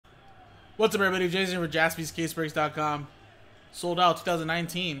What's up, everybody? Jason for JaspysCaseBreaks.com. Sold out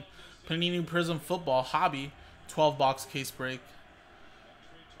 2019 Panini Prizm Football Hobby 12-box case break.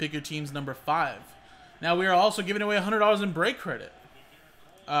 Pick your teams number 5. Now, we are also giving away $100 in break credit.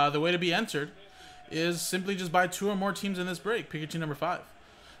 The way to be entered is simply just buy 2 or more teams in this break. Pick your team number 5.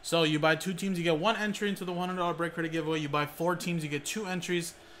 So you buy 2 teams, you get 1 entry into the $100 break credit giveaway. You buy 4 teams, you get 2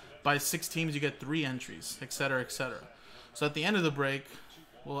 entries. Buy 6 teams, you get 3 entries, etc., etc. So at the end of the break,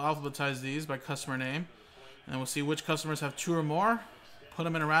 we'll alphabetize these by customer name, and we'll see which customers have 2 or more, put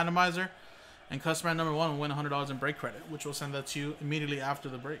them in a randomizer, and customer number 1 will win $100 in break credit, which will send that to you immediately after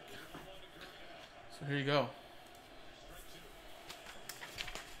the break. So here you go.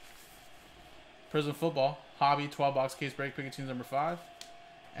 Prizm Football, Hobby, 12-box case break, pick your teams number 5.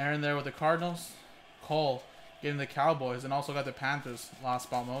 Aaron there with the Cardinals. Cole getting the Cowboys, and also got the Panthers, last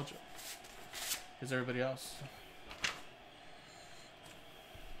spot mojo. Here's everybody else.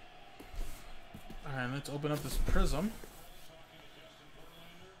 Alright, let's open up this Prizm.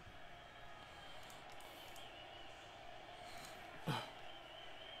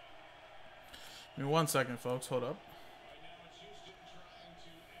 Give me 1 second, folks. Hold up.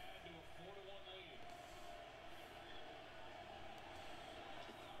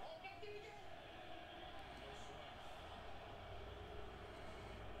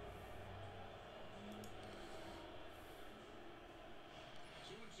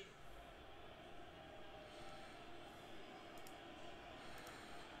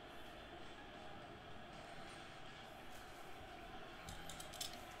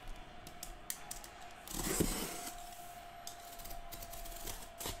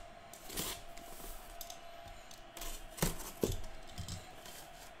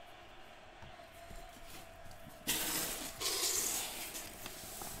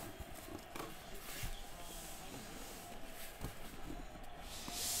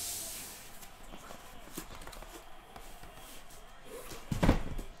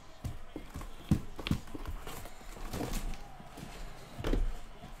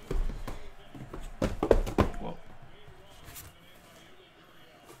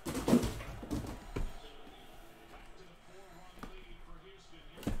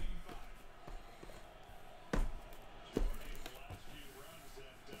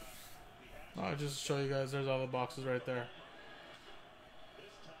 I'll just show you guys, there's all the boxes right there.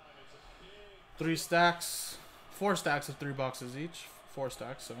 3 stacks, 4 stacks of 3 boxes each. 4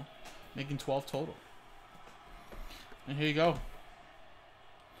 stacks, so making 12 total. And here you go.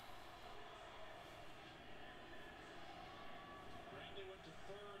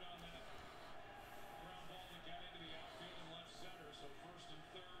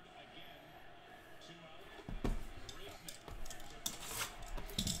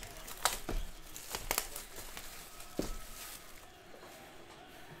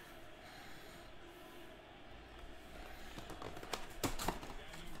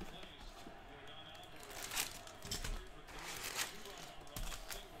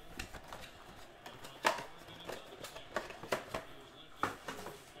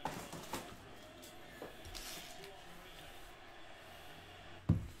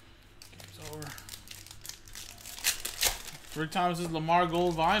 Rick Thomas is Lamar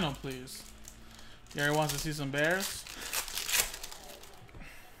Gold Vinyl, please. Gary wants to see some Bears.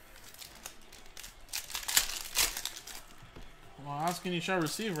 Well, asking you shall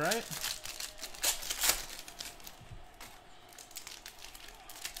receive, right?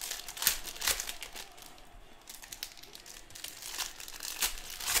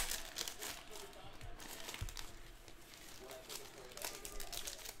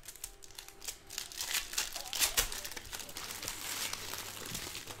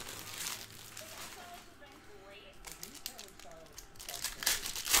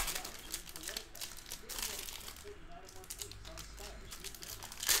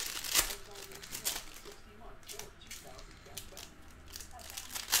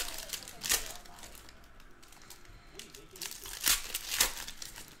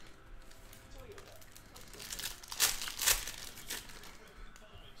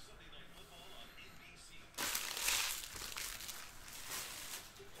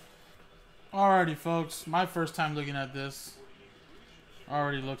 Alrighty, folks. My first time looking at this.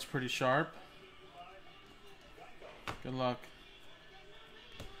 Already looks pretty sharp. Good luck.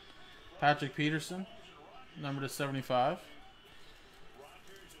 Patrick Peterson, number /75. I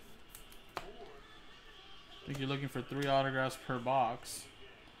think you're looking for 3 autographs per box.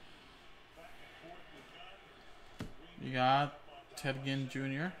 You got Ted Ginn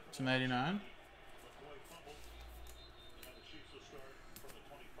Jr. /99.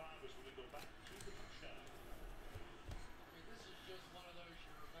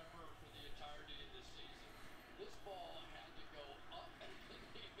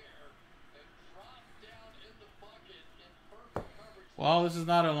 Well, this is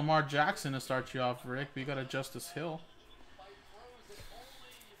not a Lamar Jackson to start you off, Rick, but you got a Justice Hill.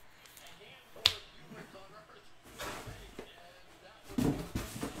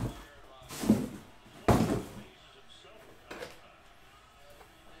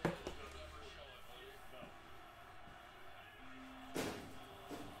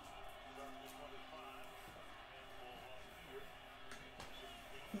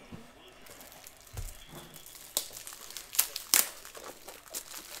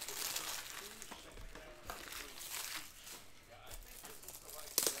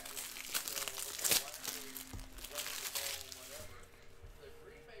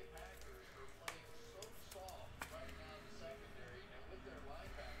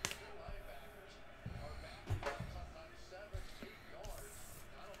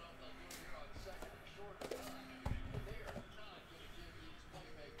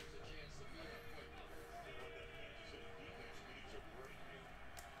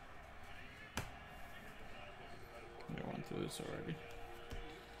 Through this already.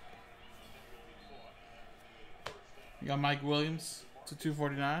 You got Mike Williams to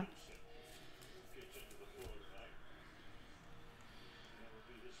 249.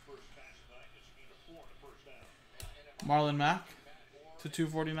 Marlon Mack to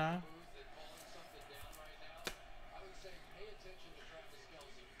 249.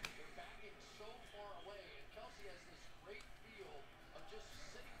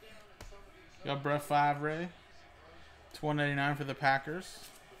 You got Brett Favre to 199 for the Packers.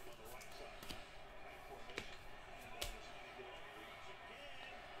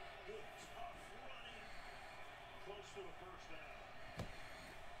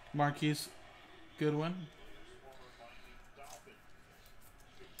 Marquise Goodwin,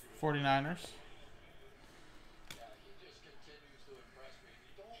 49ers.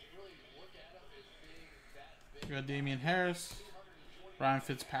 You got Damian Harris, Ryan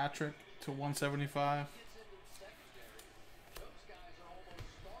Fitzpatrick to 175.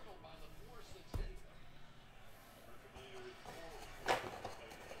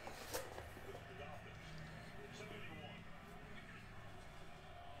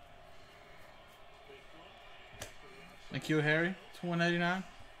 N'Keal Harry to 189.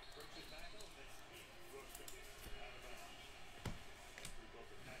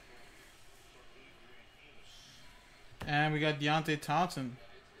 And we got Deontay Thompson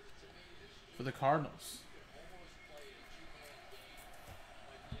for the Cardinals.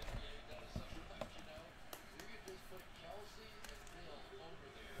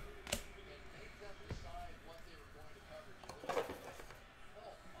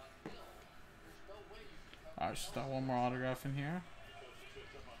 Alright, just got one more autograph in here.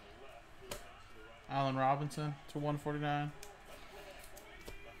 Allen Robinson to 149.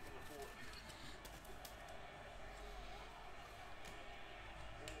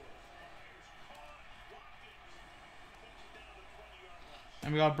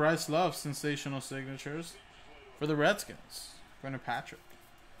 And we got Bryce Love, sensational signatures for the Redskins. Brendan Patrick.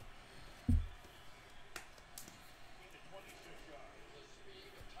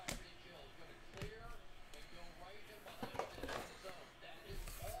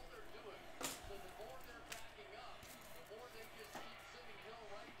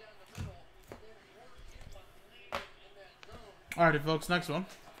 Alrighty, folks, next one.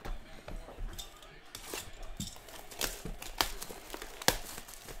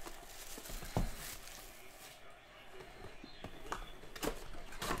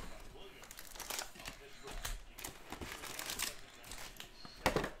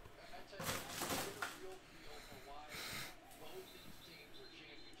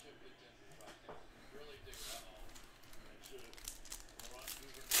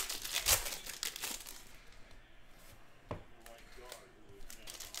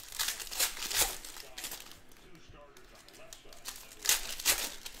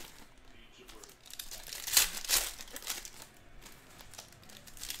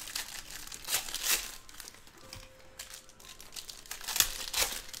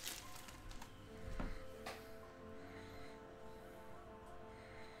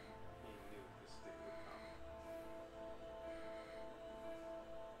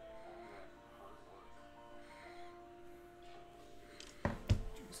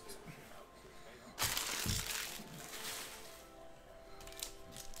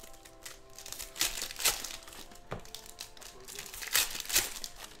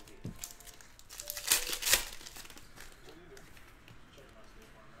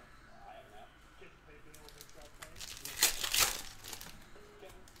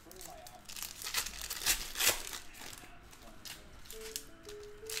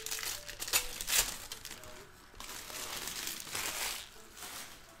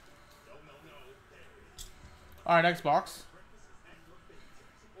 All right, next box.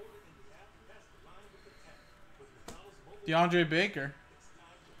 DeAndre Baker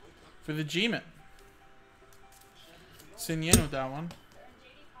for the G-Men. Sin Yin with that one.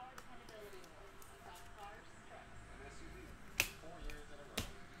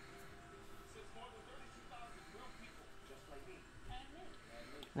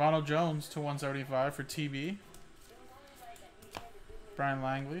 Ronald Jones to 175 for TB. Brian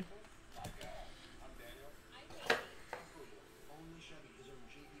Langley.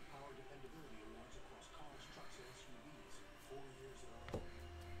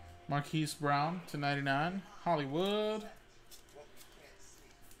 Marquise Brown to 99. Hollywood.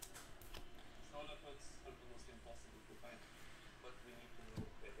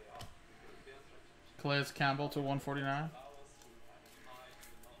 Calais Campbell to 149.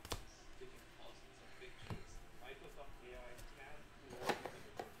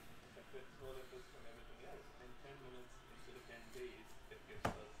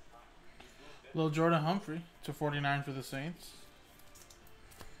 Lil Jordan Humphrey to 49 for the Saints.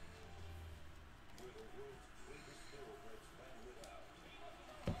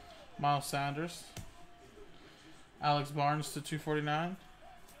 Miles Sanders. Alex Barnes to 249.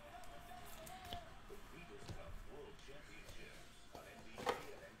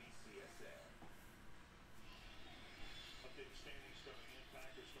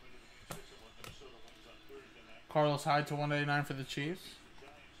 Carlos Hyde to 189 for the Chiefs.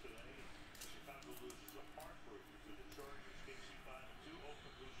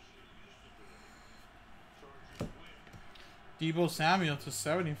 Deebo Samuel to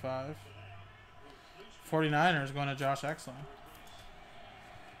 75. 49ers going to Josh Exline.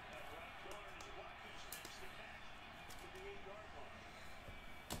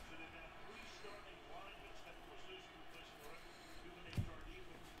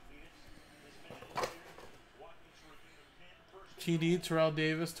 TD Terrell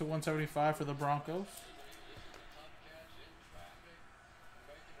Davis to 175 for the Broncos.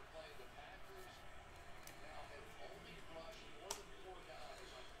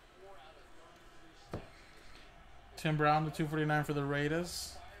 Tim Brown to 249 for the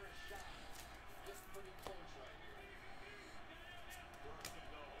Raiders.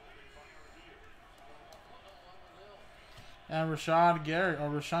 And Rashawn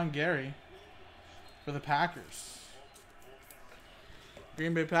Gary for the Packers.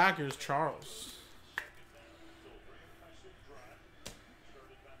 Green Bay Packers, Charles.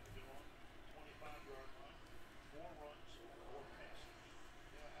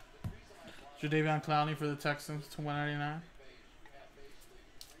 Jadeveon Clowney for the Texans to 199.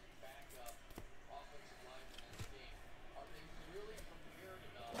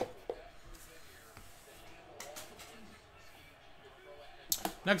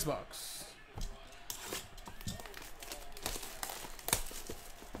 Next box.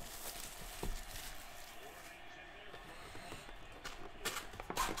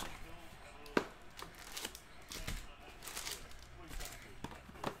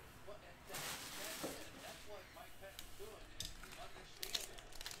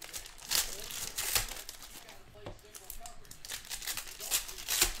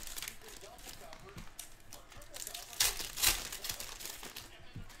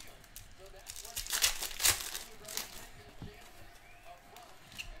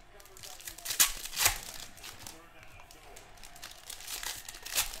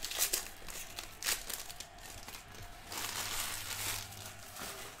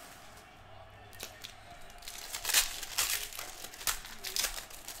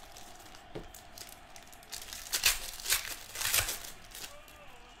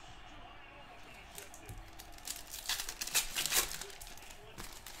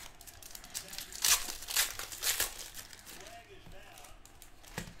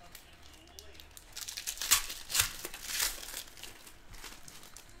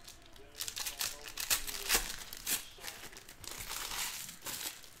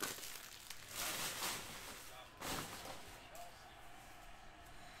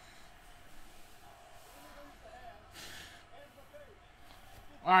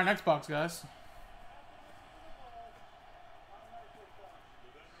 All right, next box, guys.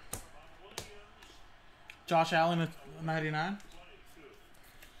 Josh Allen at 99.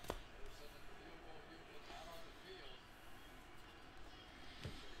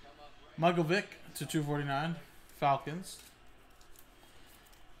 Michael Vick to 249. Falcons.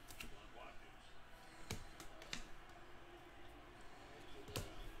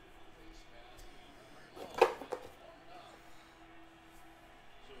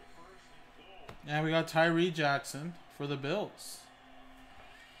 And we got Tyree Jackson for the Bills.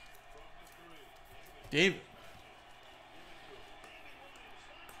 David.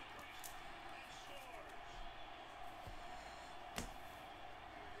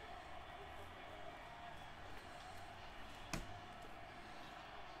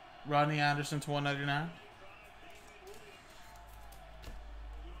 Rodney Anderson to 199.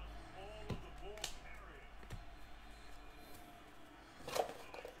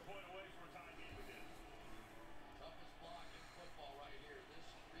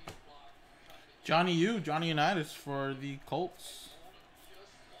 Johnny Unitas for the Colts.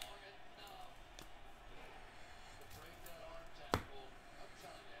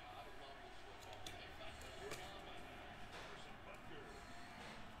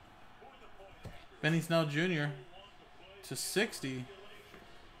 Benny Snell Jr. to 60.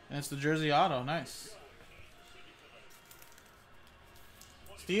 And it's the jersey auto. Nice.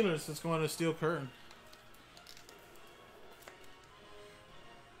 Steelers, let's go into Steel Curtain.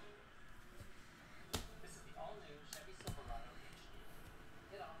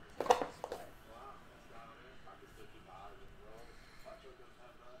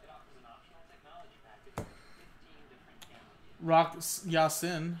 Rock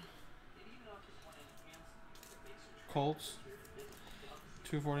Yasin. Colts.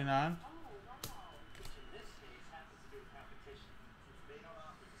 249.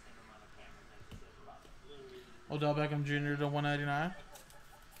 Odell Beckham Jr. to 199.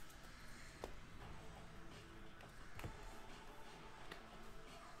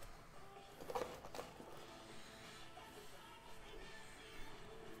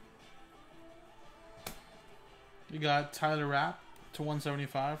 You got Tyler Rapp to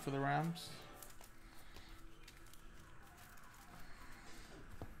 175 for the Rams.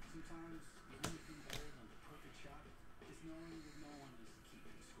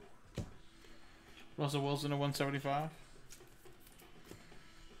 Russell Wilson to 175.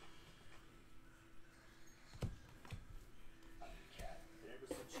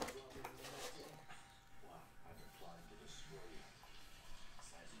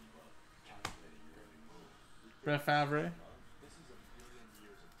 Brett Favre.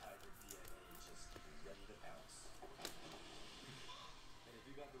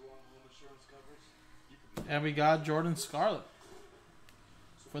 And we got Jordan Scarlett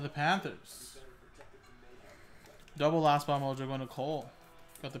for the Panthers. Double last bomb mojo going to Cole.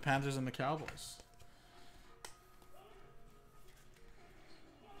 Got the Panthers and the Cowboys.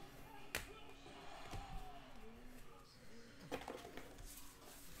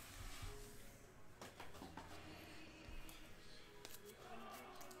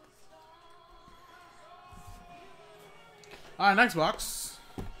 All right, next box.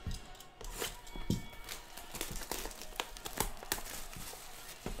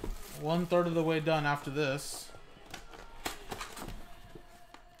 One-third of the way done after this.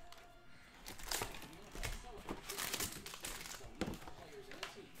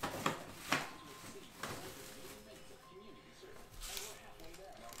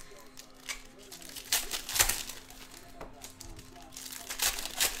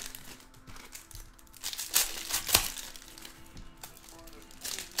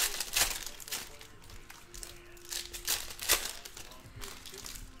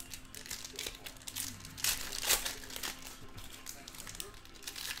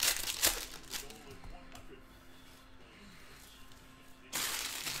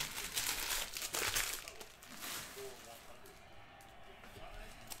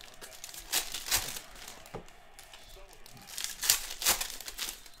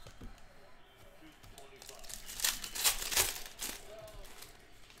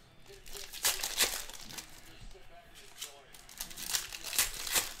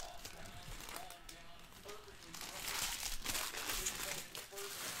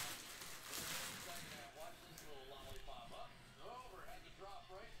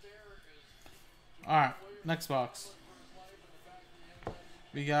 Alright, next box.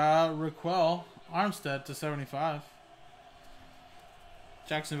 We got Raquel Armstead to 75.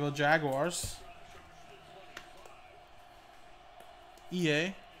 Jacksonville Jaguars.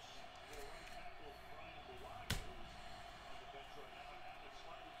 EA.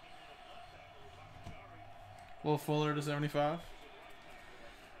 Will Fuller to 75.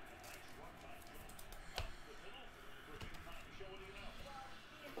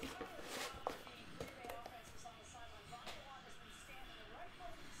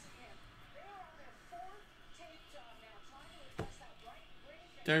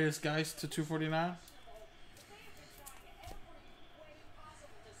 Darius Geist to 249.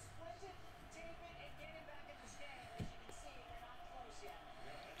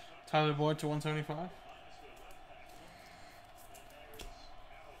 Tyler Boyd to 175.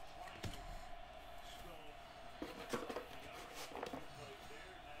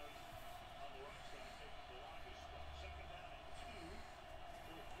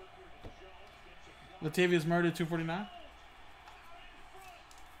 Latavius Murray to 249.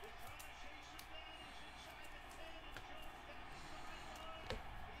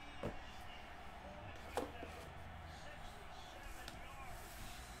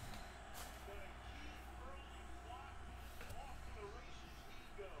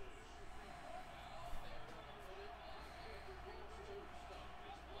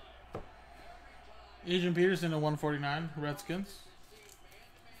 Adrian Peterson to 149, Redskins.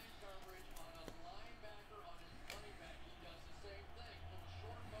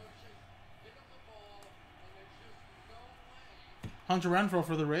 Hunter Renfrow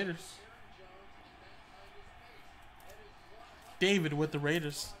for the Raiders. David with the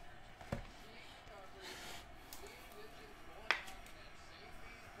Raiders.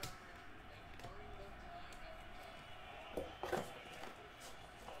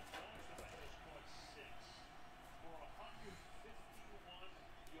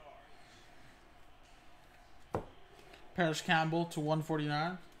 Parrish Campbell to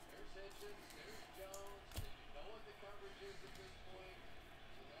 149.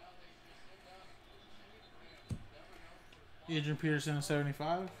 Adrian Peterson to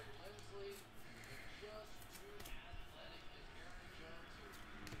 75.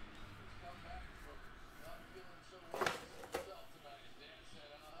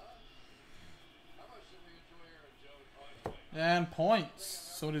 And points.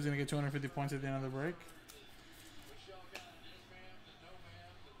 So he's going to get 250 points at the end of the break.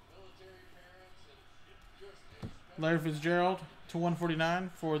 Larry Fitzgerald to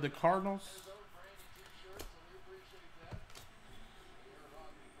 149 for the Cardinals.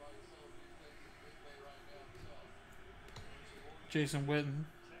 Jason Witten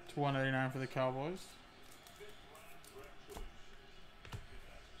to 199 for the Cowboys.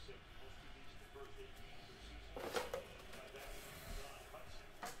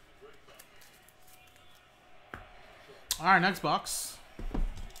 All right, next box.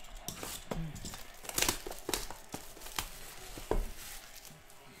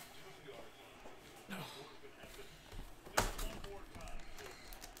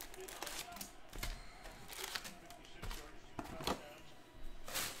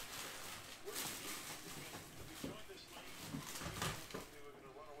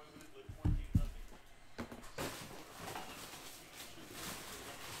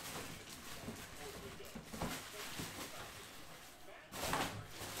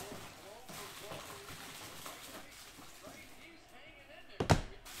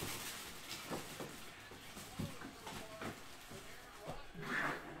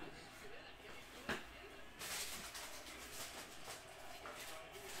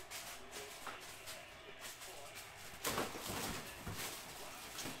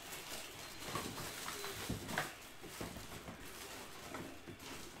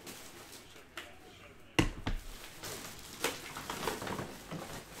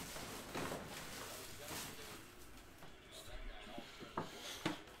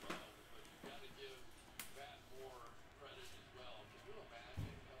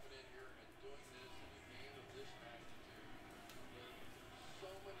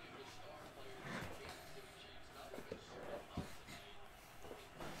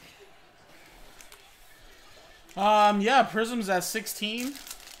 Yeah, Prizm's at 16.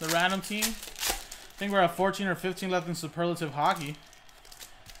 The random team. I think we're at 14 or 15 left in Superlative Hockey.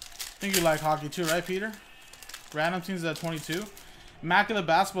 I think you like hockey too, right, Peter? Random team's at 22. Immaculate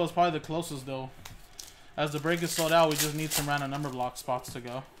Basketball is probably the closest, though. As the break is sold out, we just need some random number block spots to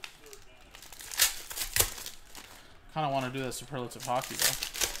go. Kind of want to do that Superlative Hockey, though.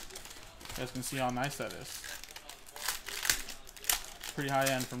 You guys can see how nice that is. Pretty high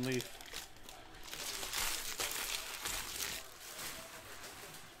end from Leaf.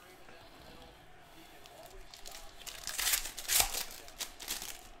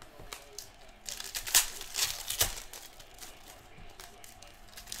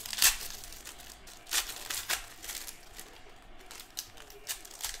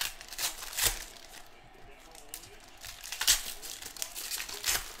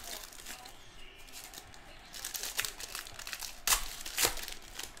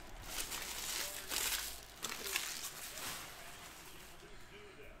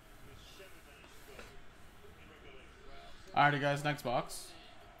 Alrighty, guys, next box.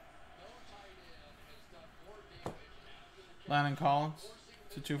 Landon Collins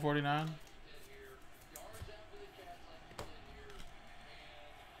to 249.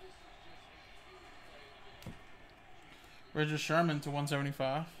 Richard Sherman to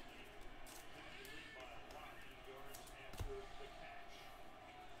 175.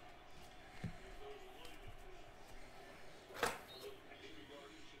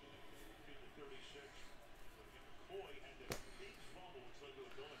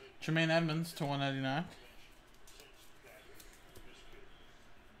 Jermaine Edmonds to 199.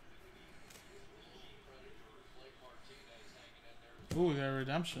 Ooh, we got a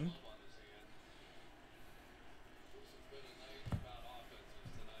redemption.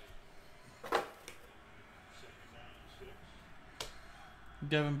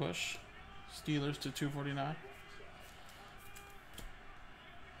 Devin Bush, Steelers to 249.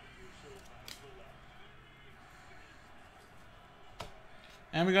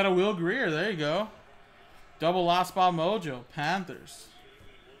 And we got a Will Greer. There you go. Double last spot mojo. Panthers.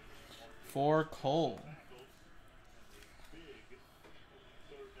 For Cole.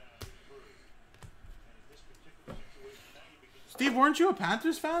 Steve, weren't you a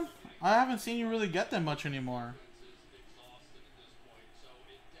Panthers fan? I haven't seen you really get them much anymore.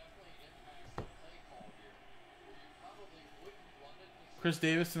 Chris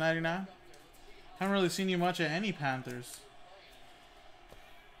Davis to 99. Haven't really seen you much at any Panthers.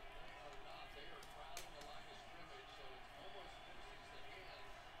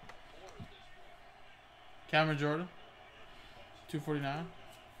 Cameron Jordan. 249.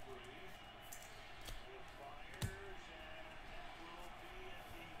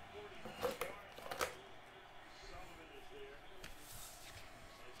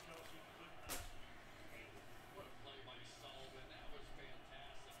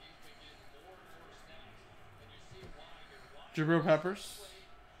 Jabril Peppers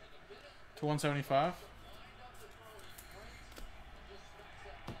to 175.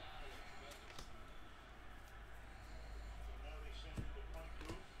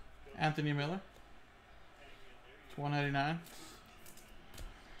 Anthony Miller to 199.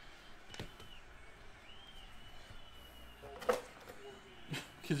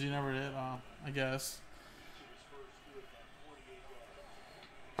 Because you never did, I guess.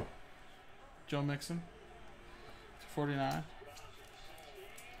 Joe Mixon to 49.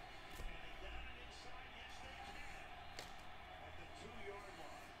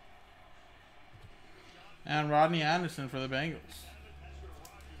 And Rodney Anderson for the Bengals.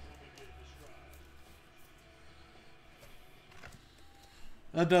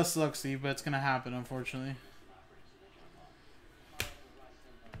 That does suck, Steve, but it's going to happen, unfortunately.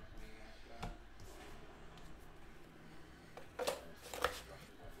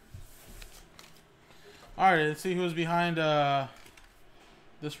 Alright, let's see who's behind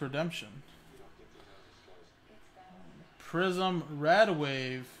this redemption. Prizm Red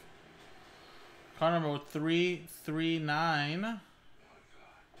Wave. Card number 339.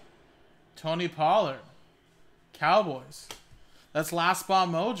 Tony Pollard. Cowboys. That's last spot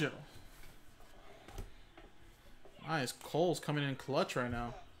mojo. Nice. Cole's coming in clutch right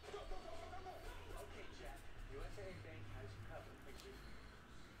now.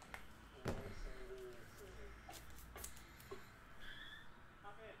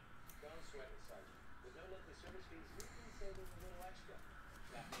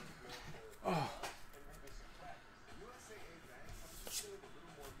 Oh.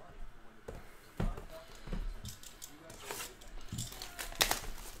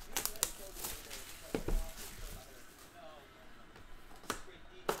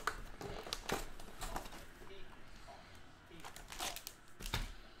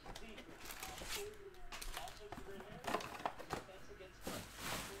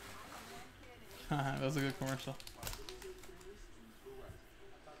 That was a good commercial.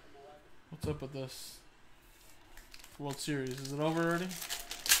 What's up with this World Series? Is it over already?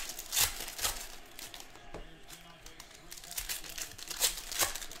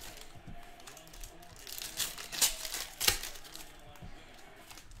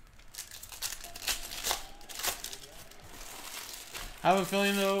 I have a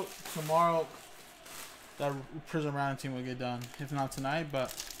feeling though tomorrow that Prizm round team will get done. If not tonight,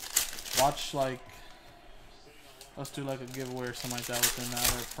 but watch like let's do like a giveaway or something like that within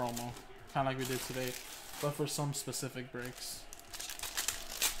that or promo. Kind of like we did today, but for some specific breaks.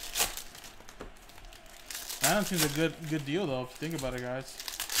 That seems a good deal though, if you think about it, guys.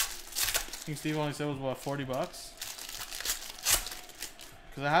 I think Steve only said it was what, 40 bucks?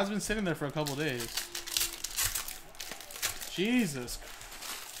 Because it has been sitting there for a couple days. Jesus.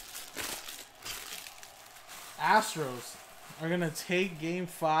 Astros are gonna take Game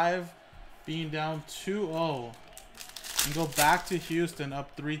 5, being down 2-0, and go back to Houston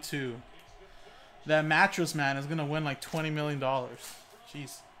up 3-2. That mattress man is gonna win like $20 million.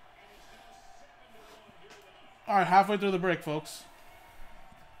 Jeez. All right, halfway through the break, folks.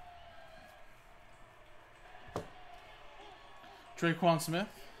 Traquan Smith.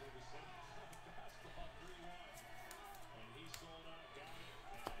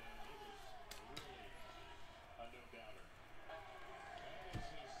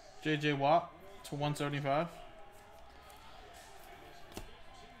 J.J. Watt to 175.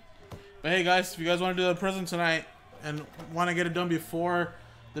 But hey guys, if you guys want to do the Prizm tonight and want to get it done before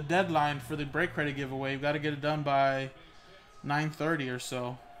the deadline for the break credit giveaway, you've got to get it done by 9:30 or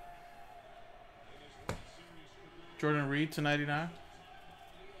so. Jordan Reed to 99.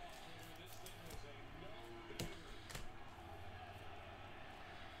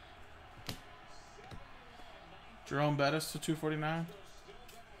 Jerome Bettis to 249.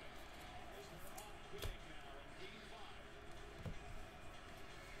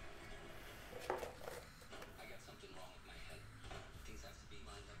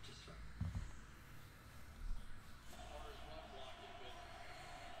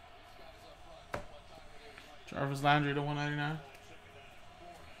 Jarvis Landry to 199.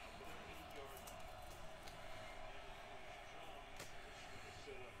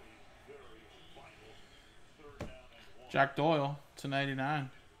 Jack Doyle to 99.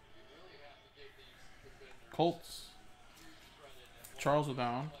 Colts. Charles with that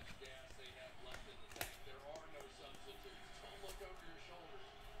one.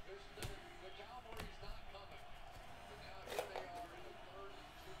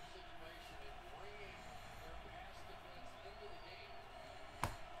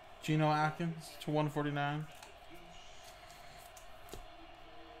 Geno Atkins to 149.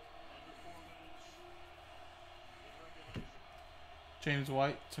 James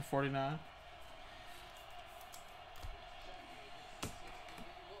White to 49.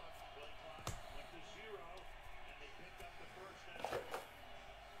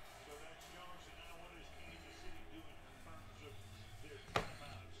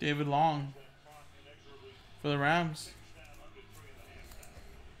 David Long for the Rams.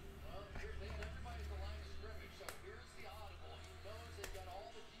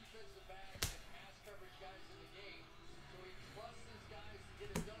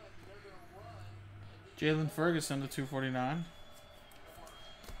 Jalen Ferguson to 249.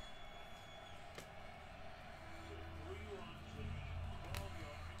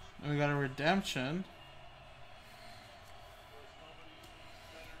 And we got a redemption.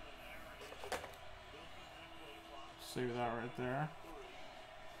 Save that right there.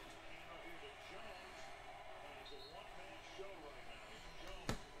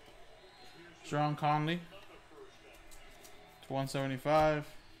 John Conley to 175.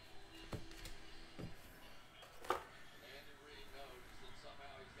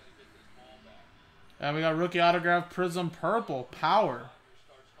 And we got rookie autograph Prizm Purple Power.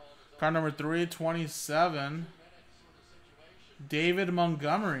 Card number 327. David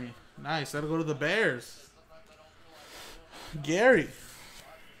Montgomery. Nice. That'll go to the Bears. Gary.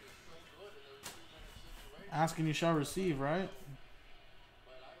 Asking you shall receive, right?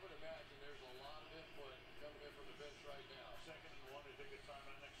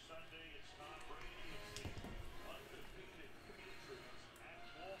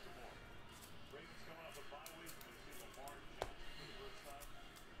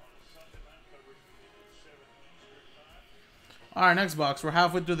 All right, next box. We're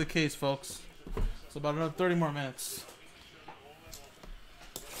halfway through the case, folks. So about another 30 more minutes.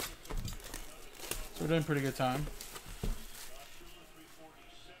 So we're doing pretty good time.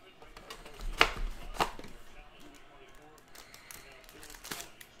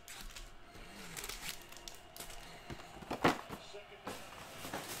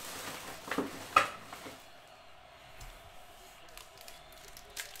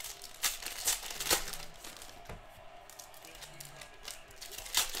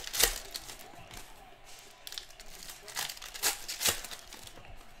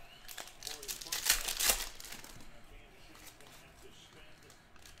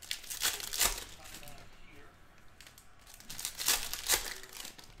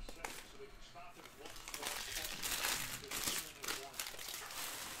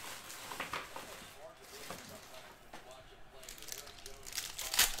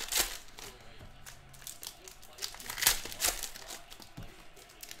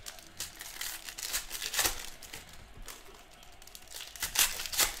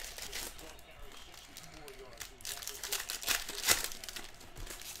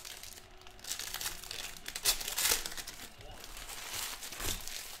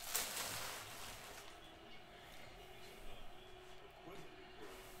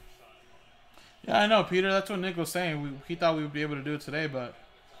 Yeah, I know, Peter. That's what Nick was saying. He thought we would be able to do it today, but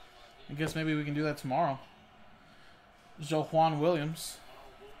I guess maybe we can do that tomorrow. Joejuan Williams.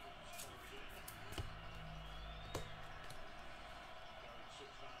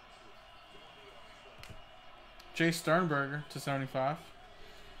 Jay Sternberger to 75.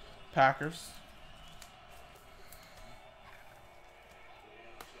 Packers.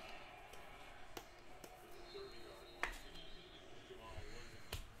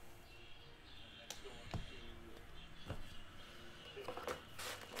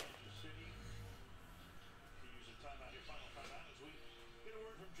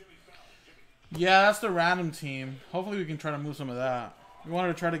 Yeah, that's the random team. Hopefully we can try to move some of that. We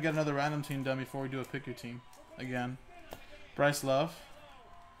wanted to try to get another random team done before we do a pick your team again. Bryce Love.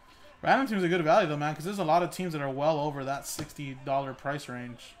 Random teams are good value though, man, because there's a lot of teams that are well over that $60 price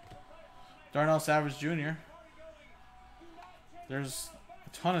range. Darnell Savage Jr. There's a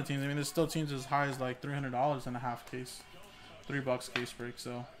ton of teams. I mean, there's still teams as high as like $300 in a half case, $3 case break.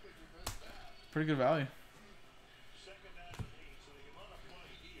 So pretty good value.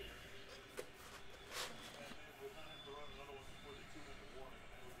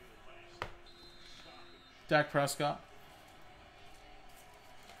 Dak Prescott.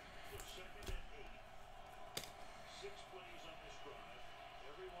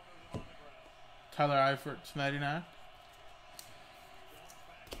 Tyler Eifert, 99.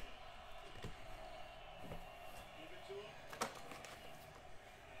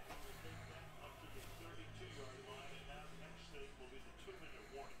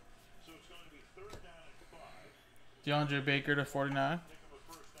 DeAndre Baker to 49.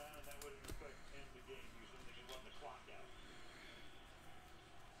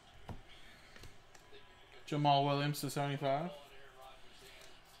 Jamal Williams to 75.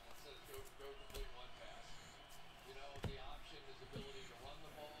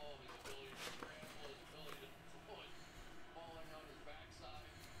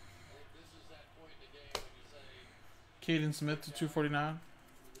 Caden Smith to 249.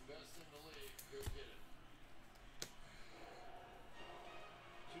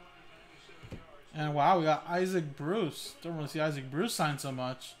 And wow, we got Isaac Bruce. Don't really see Isaac Bruce sign so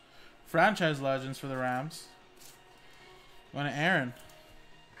much. Franchise legends for the Rams. Going to Aaron.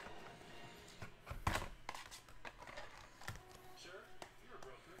 Sir, you're a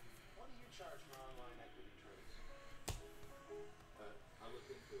broker. What do you charge for online equity trades? I'll look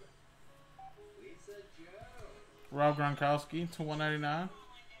into it. Lisa Joe. Rob Gronkowski to 199.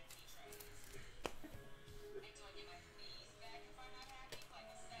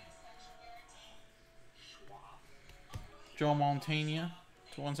 Joe Montana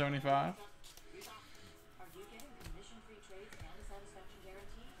to 175. Are you getting commission-free trades and a satisfaction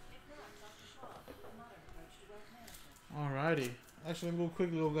guarantee? If not, Dr. Schwab, a modern approach to wealth management. Alrighty. Actually, we'll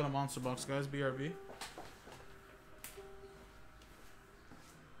quickly go to Monster Box, guys. BRB.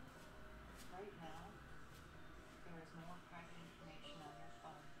 Right now, there is more private information on your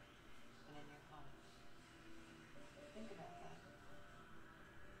phone than in your home. Think about that.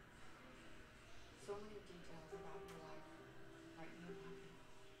 So many details about your life right in your pocket.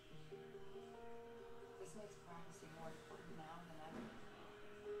 This makes privacy more important now than ever.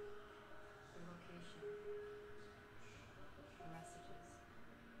 Your location, your messages,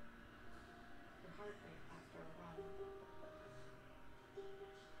 your heart rate after a run.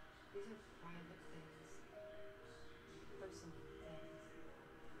 These are private things, personal things,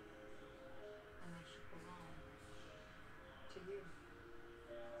 and they should belong to you.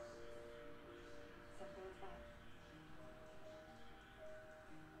 Simple as that.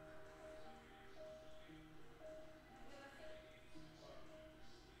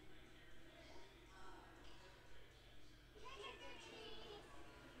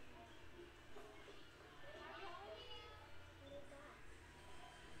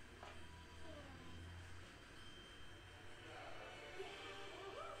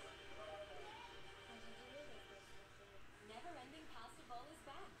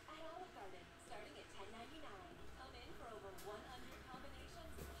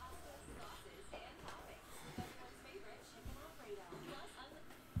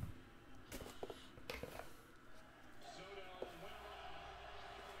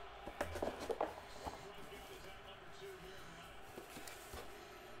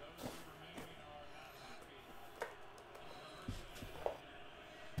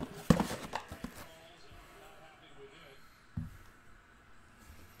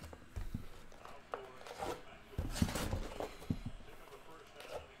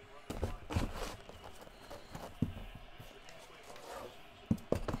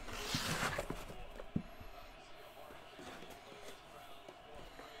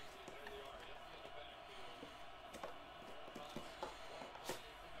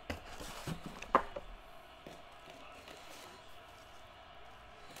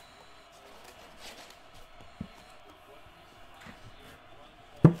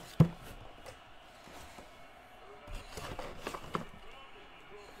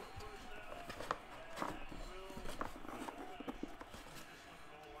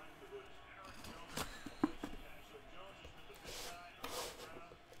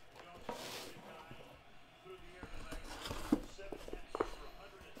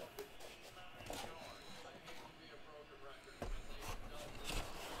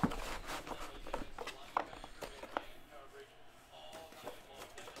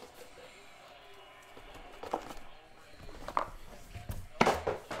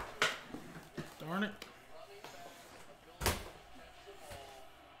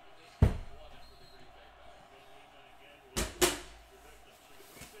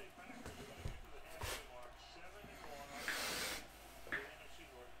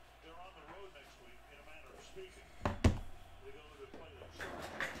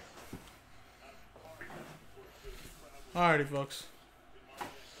 Alrighty, folks.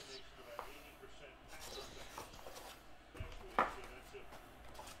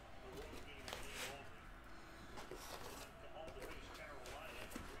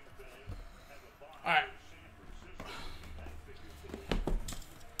 Alright.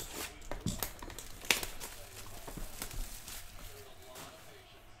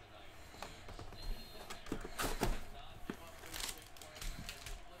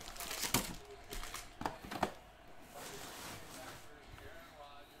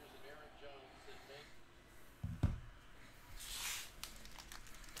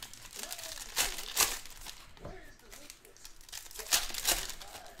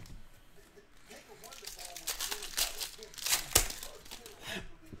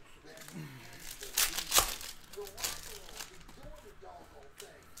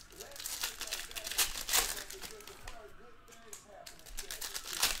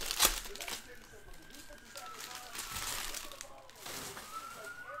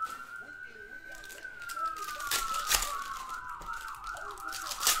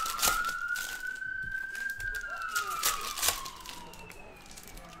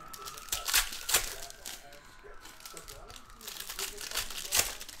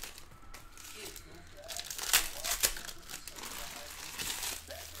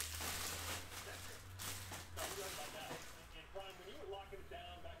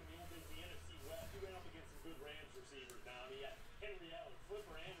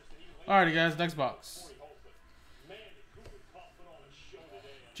 Alrighty, guys. Next box.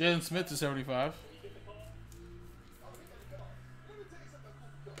 Jalen Smith to 75.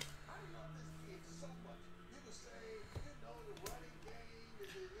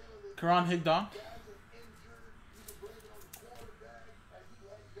 Karan Higdon.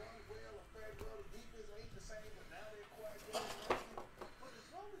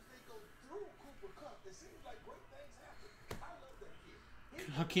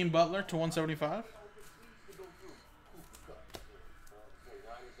 Hakeem Butler to 175.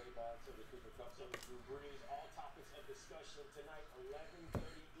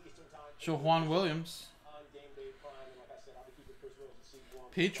 Juan Williams.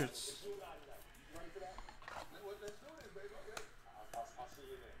 Patriots.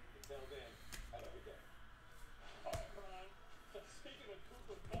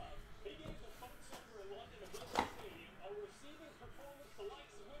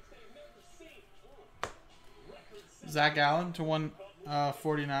 Zach Allen to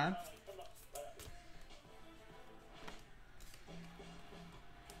 149.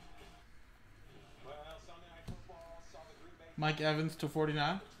 Mike Evans to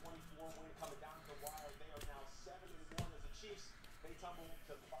 49.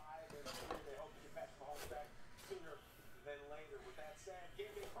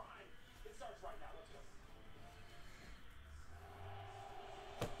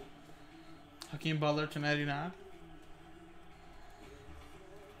 Hakeem Butler to 99.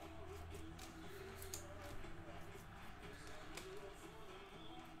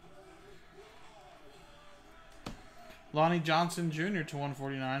 Lonnie Johnson Jr. to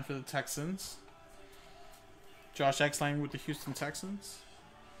 149 for the Texans. Josh Exline with the Houston Texans.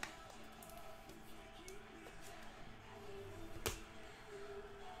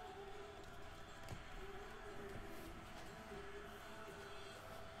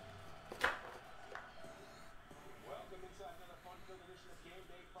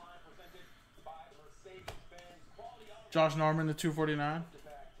 Josh Norman to 249.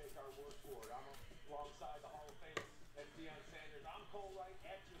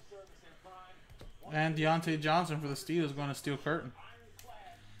 And Deontay Johnson for the Steelers going to Steel Curtain.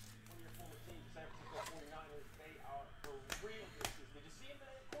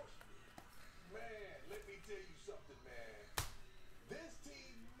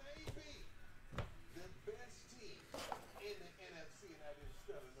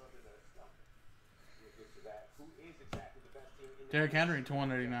 Derrick Henry to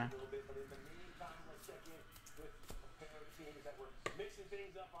 189.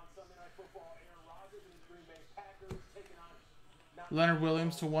 Leonard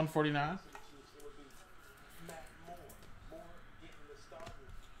Williams to 149.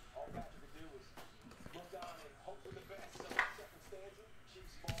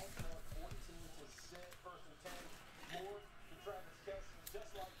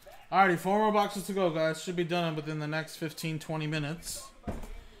 Alrighty, 4 more boxes to go, guys. Should be done within the next 15-20 minutes.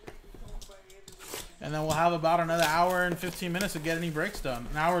 And then we'll have about another hour and 15 minutes to get any breaks done.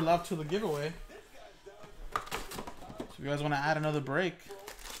 An hour left to the giveaway. So if you guys want to add another break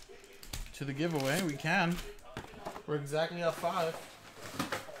to the giveaway, we can. We're exactly at 5.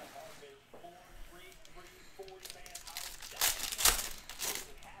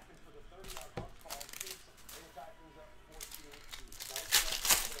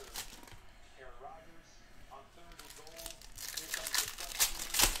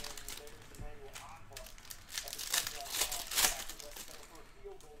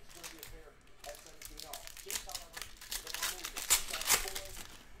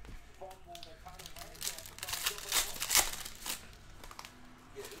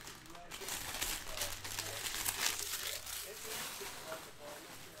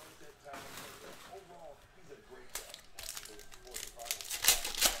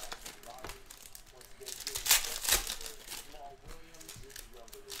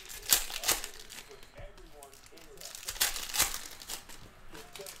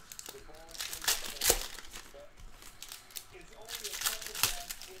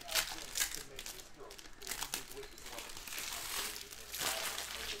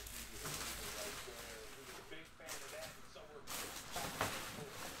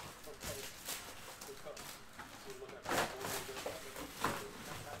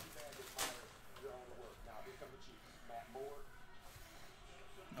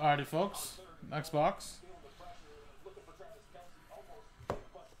 Alrighty, folks. Next box.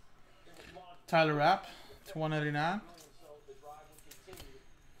 Tyler Rapp to 199.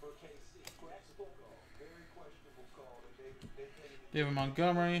 David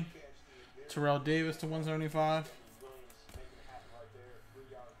Montgomery. Terrell Davis to 175.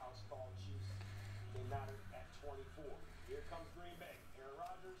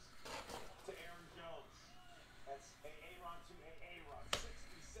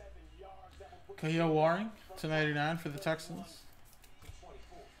 Kahil Waring to 99 for the Texans.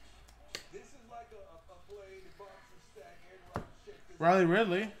 Riley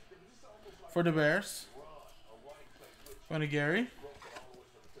Ridley for the Bears. Going to Gary.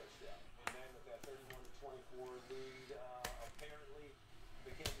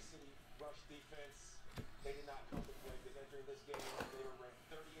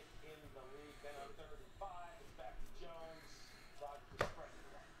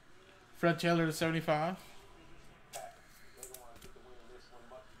 Fred Taylor to 75.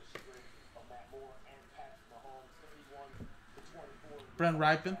 Brent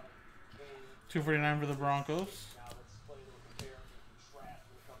Ripon, 249 for the Broncos.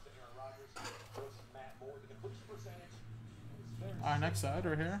 Alright, next side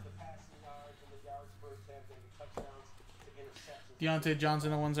right here. Deontay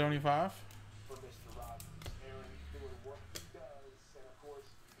Johnson at 175.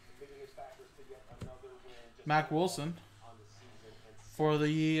 Mac Wilson for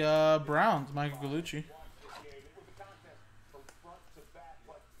the Browns, Michael Gallucci.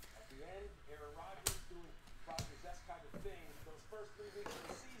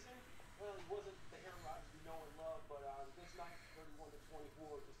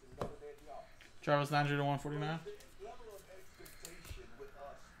 Jarvis Landry to 149.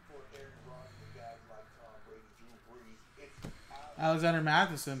 Alexander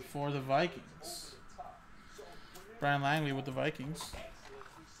Matheson for the Vikings. Brian Langley with the Vikings.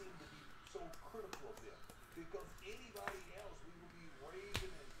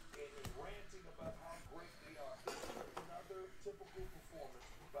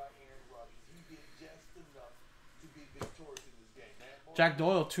 Jack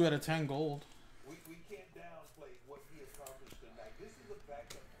Doyle, 2 out of 10 gold. We can't downplay what he accomplished tonight. This is a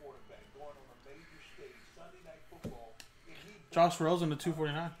backup quarterback going on a major stage, Sunday Night Football. Josh Rosen to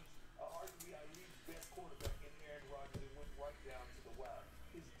 249. Arguably our league's best quarterback in Aaron Rodgers and went right down to the wire.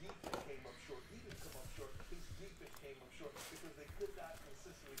 His defense came up short. He didn't come up short. His defense came up short because they could not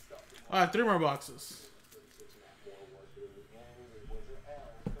consistently stop him. All right, 3 more boxes.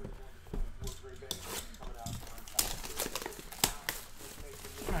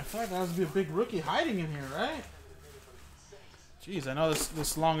 I feel like that would be a big rookie hiding in here, right? Jeez, I know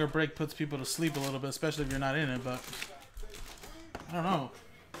this longer break puts people to sleep a little bit, especially if you're not in it, but I don't know.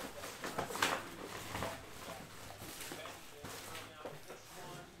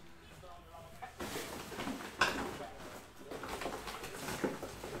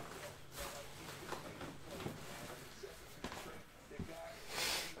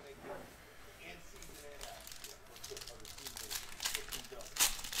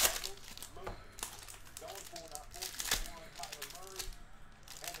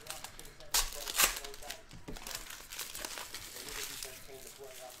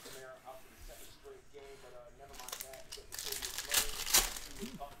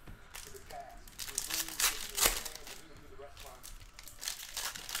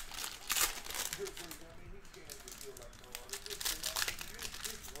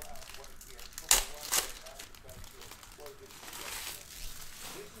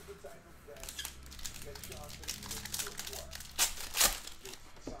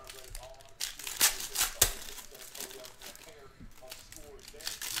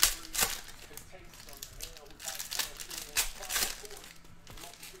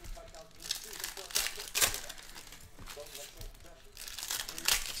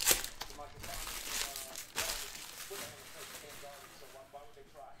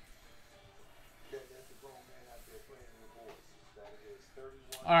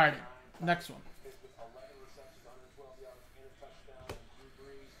 All right, next one.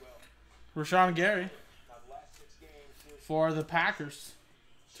 Rashawn Gary for the Packers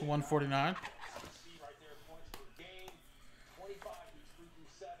to 149.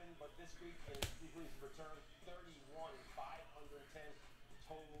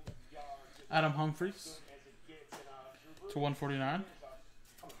 Adam Humphries to 149.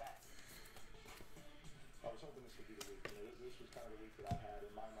 I was hoping this would be the week. This was kind of the week that I had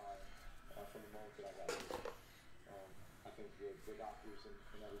in my mind from the moment that I got here. I think the doctors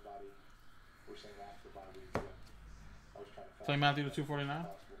and everybody were saying after bye week that I was trying to Play Matthew to 249.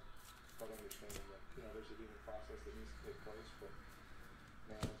 But understanding that there's a healing process that needs to take place. But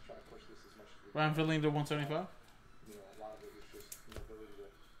man, let's try to push this as much as we can. Ryan Finley to 175. A lot of it was just ability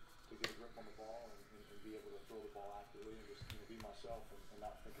to get a grip on the ball and be able to throw the ball accurately and just be myself and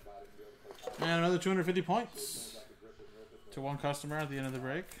not think about it and be able to play. And another 250 points to one customer at the end of the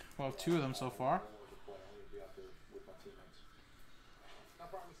break. We'll have 2 of them so far.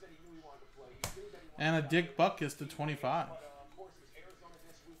 And a Dick Butkus to 25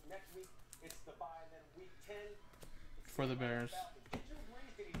 for the Bears.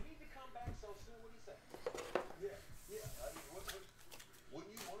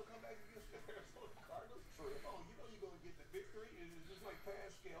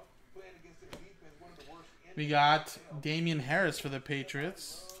 We got Damian Harris for the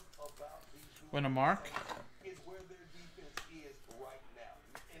Patriots. Win a mark.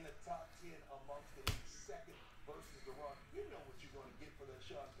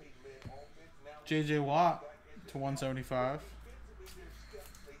 J.J. Watt to 175.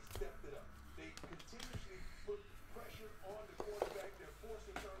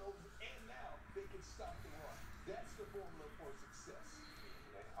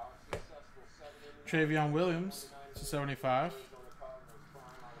 Travion Williams to 75.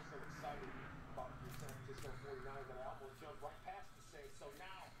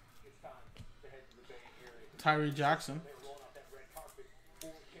 Tyree Jackson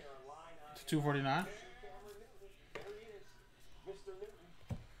to 249.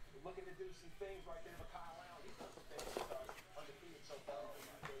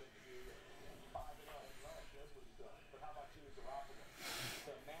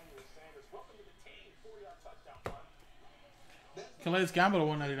 Calais Campbell to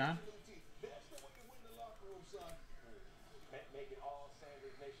 199.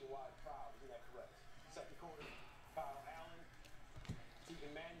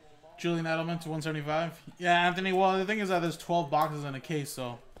 Julian Edelman to 175. Yeah, Anthony, well, the thing is that there's 12 boxes in a case,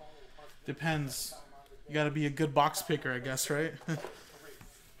 so depends. You got to be a good box picker, I guess, right?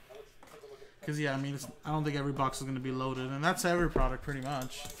 Because, yeah, I mean, I don't think every box is going to be loaded, and that's every product pretty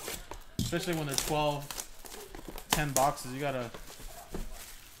much. Especially when they're 12, 10 boxes. You got to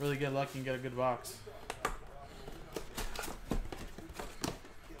really get lucky and get a good box.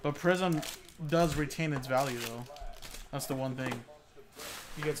 But Prizm does retain its value, though. That's the one thing.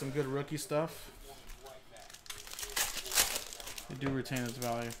 You get some good rookie stuff. They do retain its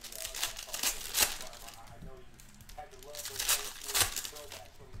value.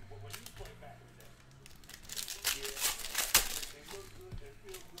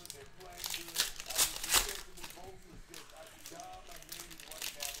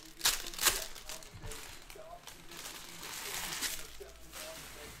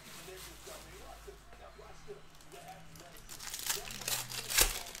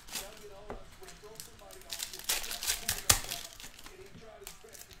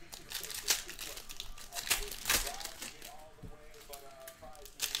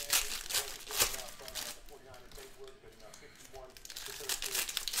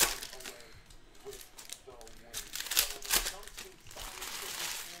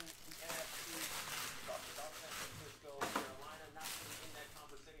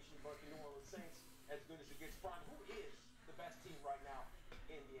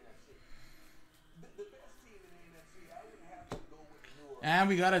 And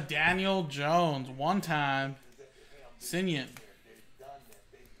we got a Daniel Jones, one-time Sinian.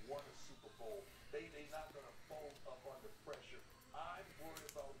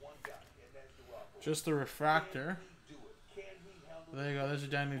 Just the refractor. There you go. There's a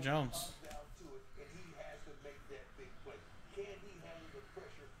Daniel Jones.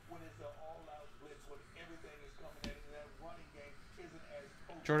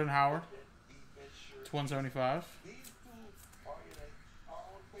 Jordan Howard to 175.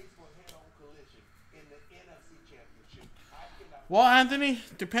 Well, Anthony,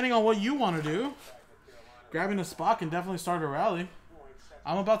 depending on what you want to do, grabbing a spot can definitely start a rally.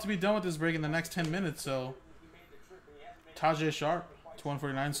 I'm about to be done with this break in the next 10 minutes, so Tajay Sharp, to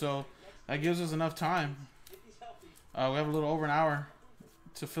 149. So that gives us enough time. We have a little over an hour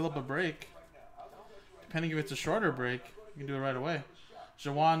to fill up a break. Depending if it's a shorter break, you can do it right away.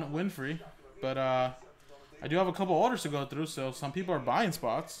 Jawan Winfrey. But I do have a couple orders to go through, so some people are buying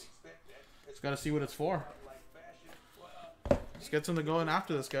spots. Just got to see what it's for. Let's get something going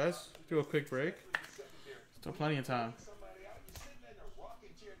after this, guys. Do a quick break. Still plenty of time.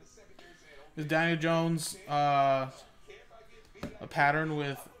 Is Daniel Jones a pattern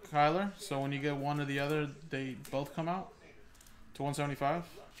with Kyler? So when you get one or the other, they both come out to 175?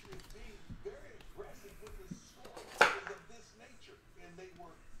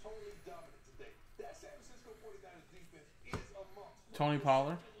 Tony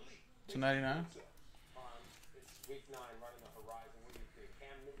Pollard to 99. It's week 9 running the horizon. What do you think?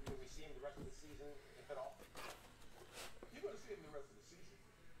 Cam Newton, do we see him the rest of the season, if at all? You're going to see him the rest of the season,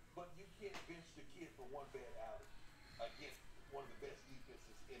 but you can't bench the kid for one bad outing against one of the best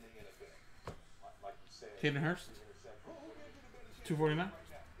defenses in the NFL. Like you said, Hayden Hurst, 249.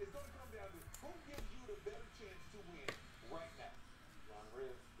 It's going to come down to who gives you the better chance to win right now. Ron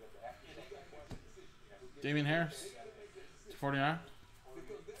Rivers, you have to ask yourself that question. Damian Harris, 249.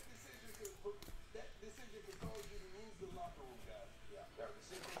 Because that decision could cause you to lose the locker room, guys. Yeah, there are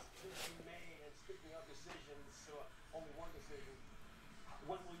decisions to be made, and speaking of decisions, only one decision.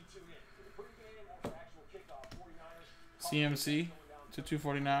 When will you tune in? For the pregame or for actual kickoff? 49ers. CMC to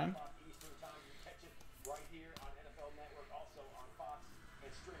 249. Eastern time, you catch it right here on NFL Network, also on Fox,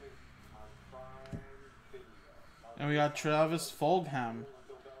 and streaming on Prime Video. And we got Travis Fulgham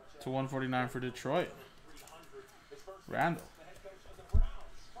to 149 for Detroit. Randall. The head coach of the Browns.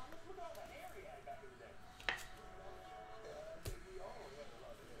 Look at all the hair he had back in the day.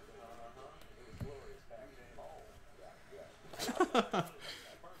 It was glorious back then.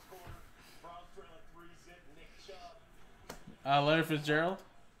 First quarter, Browns trailing 3-zip. Nick Chubb. Larry Fitzgerald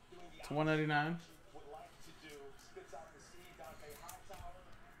to 199. Would like to do. Spits out the seed. Dante Hightower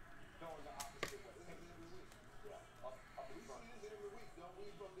going the opposite way. We see this every week, don't we?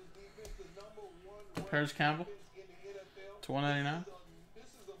 From this defense, the #1 Paris Campbell in the NFL. to 199. This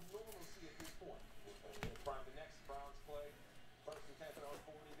is a normalcy at this point. Prime the next Browns play. First and 10 on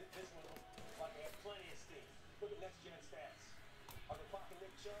 40. This one looks like they have plenty of steam. Look at next gen stats. Are they clocking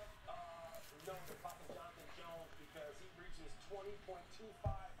Nick Chubb? No, they're clocking Jonathan Jones because he reaches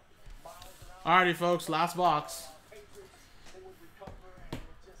 20.25 miles an hour. Alrighty, folks, last box. Patriots, they would recover, and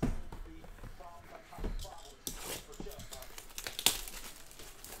it just seems to be problems like hockey problems for Chubb.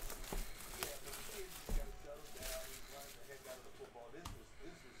 Yeah, but the kid just got to settle down. He's running the heck out of the football. This was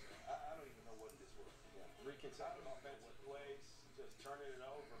I don't even know what this was. Yeah, 3 consecutive offensive plays, just turning it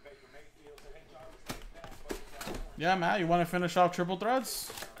over. Baker Mayfield said, "Hey, Jarvis, take that." Yeah, Matt, you want to finish off triple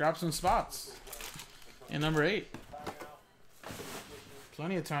threads? Grab some spots. In number 8.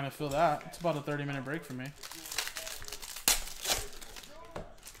 Plenty of time to fill that. It's about a 30-minute break for me.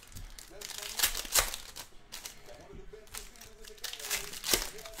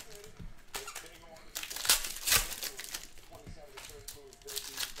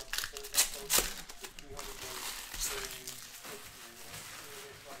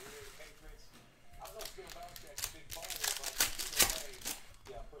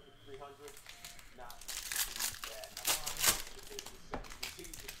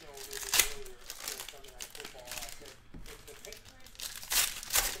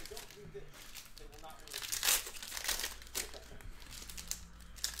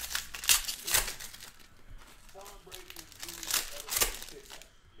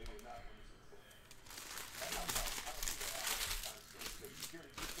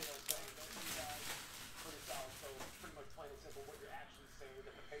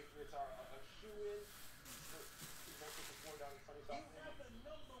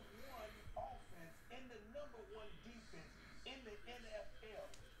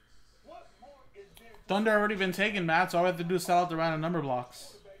 Thunder already been taken, Matt, so all we have to do is sell out the random number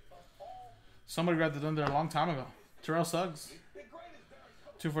blocks. Somebody grabbed the Thunder a long time ago. Terrell Suggs.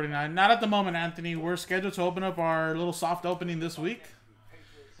 249. Not at the moment, Anthony. We're scheduled to open up our little soft opening this week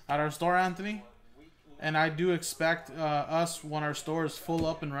at our store, Anthony. And I do expect us, when our store is full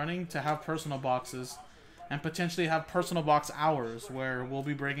up and running, to have personal boxes. And potentially have personal box hours where we'll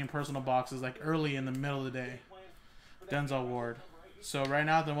be breaking personal boxes like early in the middle of the day. Denzel Ward. So right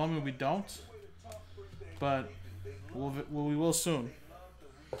now at the moment we don't. But we will soon.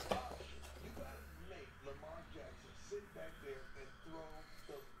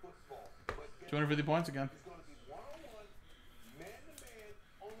 250 points again. It's going to be one-on-one, man-to-man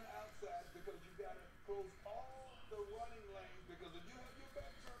on the outside because you got to close all the running lanes because if you have your back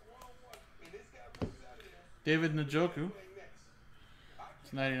turned one-on-one and this guy runs out of there, David Njoku.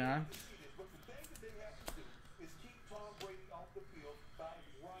 99. But the thing that they have to do is keep Tom Brady off the field by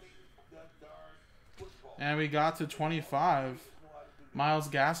running the darn football. And we got to 25. Myles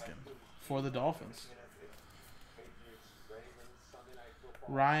Gaskin for the Dolphins.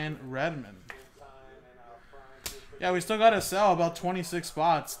 Ryan Redmond. Yeah, we still got to sell about 26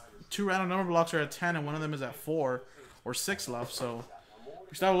 spots. 2 random number blocks are at 10, and one of them is at 4 or 6 left. So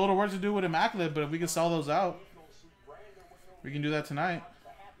we still have a little work to do with Immaculate, but if we can sell those out, we can do that tonight.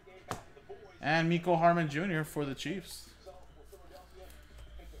 And Miko Harmon Jr. for the Chiefs.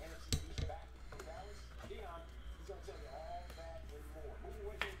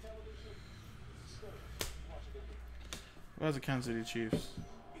 Who has the Kansas City Chiefs?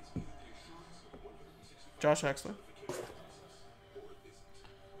 Josh Hexler.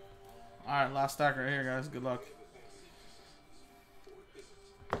 Alright, last stack right here, guys. Good luck.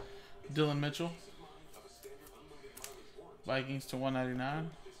 Dylan Mitchell. Vikings to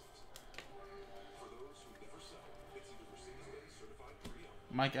 199.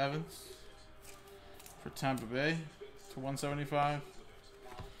 Mike Evans for Tampa Bay to 175.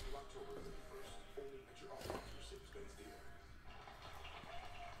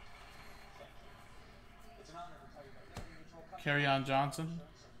 Kerryon Johnson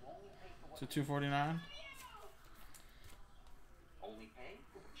to 249.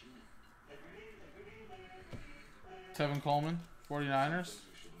 Tevin Coleman, 49ers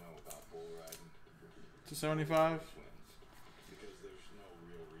to 75. Because there's no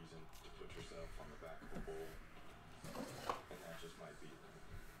real reason to put yourself on the back of a bull, and that just might be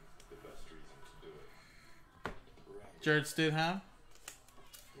the best reason to do it. Jared Stidham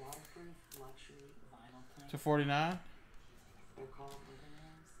Waterproof luxury vinyl plank. to 49. They're called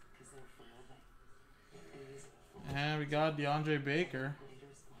billionaires because they're forever. They're usable for And we got DeAndre Baker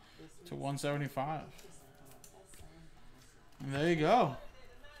leaders. to 175. And there you go.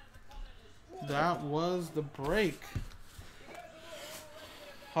 That was the break.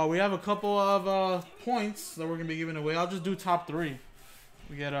 Oh, we have a couple of points that we're going to be giving away. I'll just do top 3.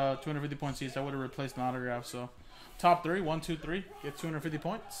 We get 250 points each. I would have replaced an autograph. So, top 3, 1, 2, 3. Get 250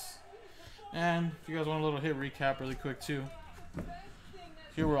 points. And if you guys want a little hit recap really quick too.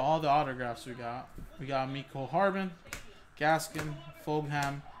 Here were all the autographs we got. We got Miko Harbin, Gaskin,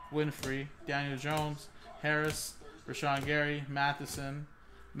 Fulgham, Winfrey, Daniel Jones, Harris, Rashawn Gary, Matheson,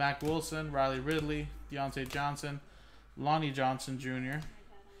 Mac Wilson, Riley Ridley, Deontay Johnson, Lonnie Johnson Jr.,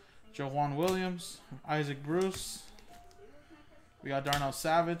 Joejuan Williams, Isaac Bruce. We got Darnell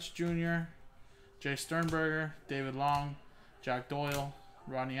Savage Jr., Jay Sternberger, David Long, Jack Doyle,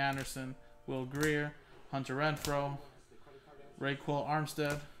 Ronnie Anderson, Will Greer, Hunter Renfro, Raquel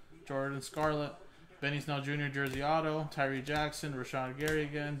Armstead, Jordan Scarlett, Benny Snell Jr. Jersey Auto, Tyree Jackson, Rashawn Gary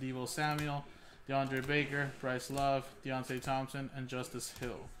again, Deebo Samuel, DeAndre Baker, Bryce Love, Deontay Thompson, and Justice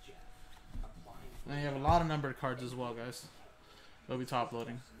Hill. And then you have a lot of numbered cards as well, guys. They'll be top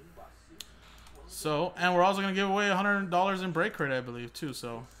loading. So, and we're also going to give away $100 in break credit, I believe, too.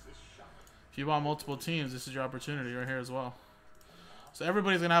 So, if you bought multiple teams, this is your opportunity right here as well. So,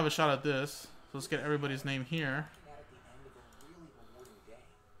 everybody's going to have a shot at this. So, let's get everybody's name here.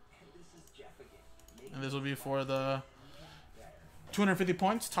 And this will be for the 250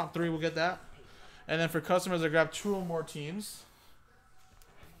 points. Top 3 will get that. And then for customers that grab 2 or more teams,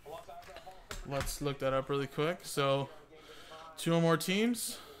 let's look that up really quick. So, 2 or more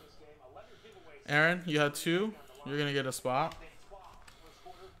teams. Aaron, you had 2. You're going to get a spot.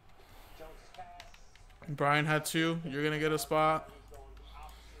 Brian had 2. You're going to get a spot.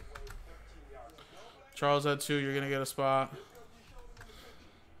 Charles had 2. You're going to get a spot.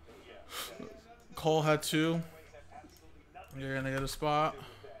 Cole had 2. You're going to get a spot.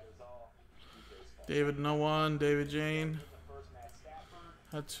 David, no one. David Jane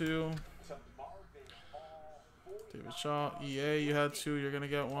had 2. David Shaw. EA, you had 2. You're going to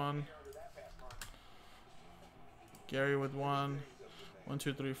get 1. Gary with 1. 1,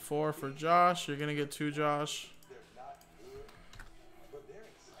 2, 3, 4 for Josh. You're going to get 2, Josh.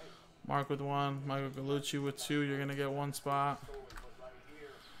 Mark with 1. Michael Gallucci with 2. You're going to get 1 spot.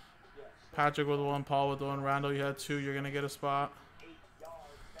 Patrick with 1. Paul with 1. Randall, you had 2. You're going to get a spot.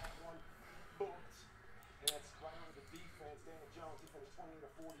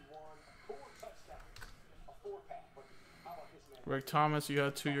 Rick Thomas, you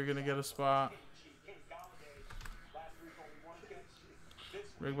had 2. You're going to get a spot.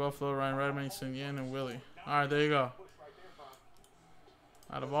 Rick Buffalo, Ryan Redmond, Sun Yin, and Willie. Alright, there you go.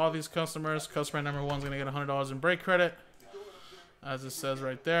 Out of all these customers, customer number 1 is going to get $100 in break credit. As it says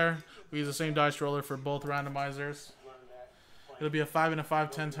right there. We use the same dice roller for both randomizers. It'll be a 5 and a 5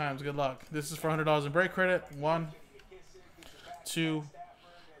 10 times. Good luck. This is for $100 in break credit. 1, 2,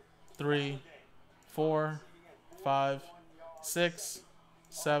 3, 4, 5, 6,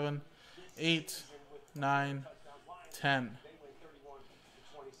 7, 8, 9, 10.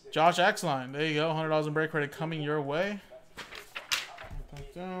 Josh Exline. There you go. $100 in break credit coming your way. Put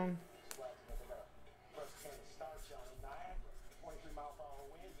that down.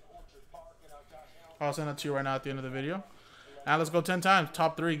 I'll send that to you right now at the end of the video. Now let's go 10 times.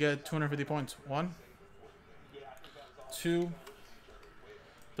 Top 3 get 250 points. 1, 2,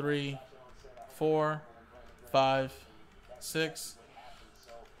 3, 4, 5, 6,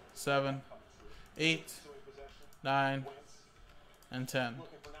 7, 8, 9, and 10.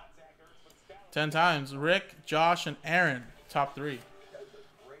 10 times. Rick, Josh, and Aaron. Top 3.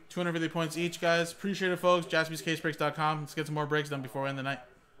 250 points each, guys. Appreciate it, folks. JaspysCaseBreaks.com. Let's get some more breaks done before we end the night.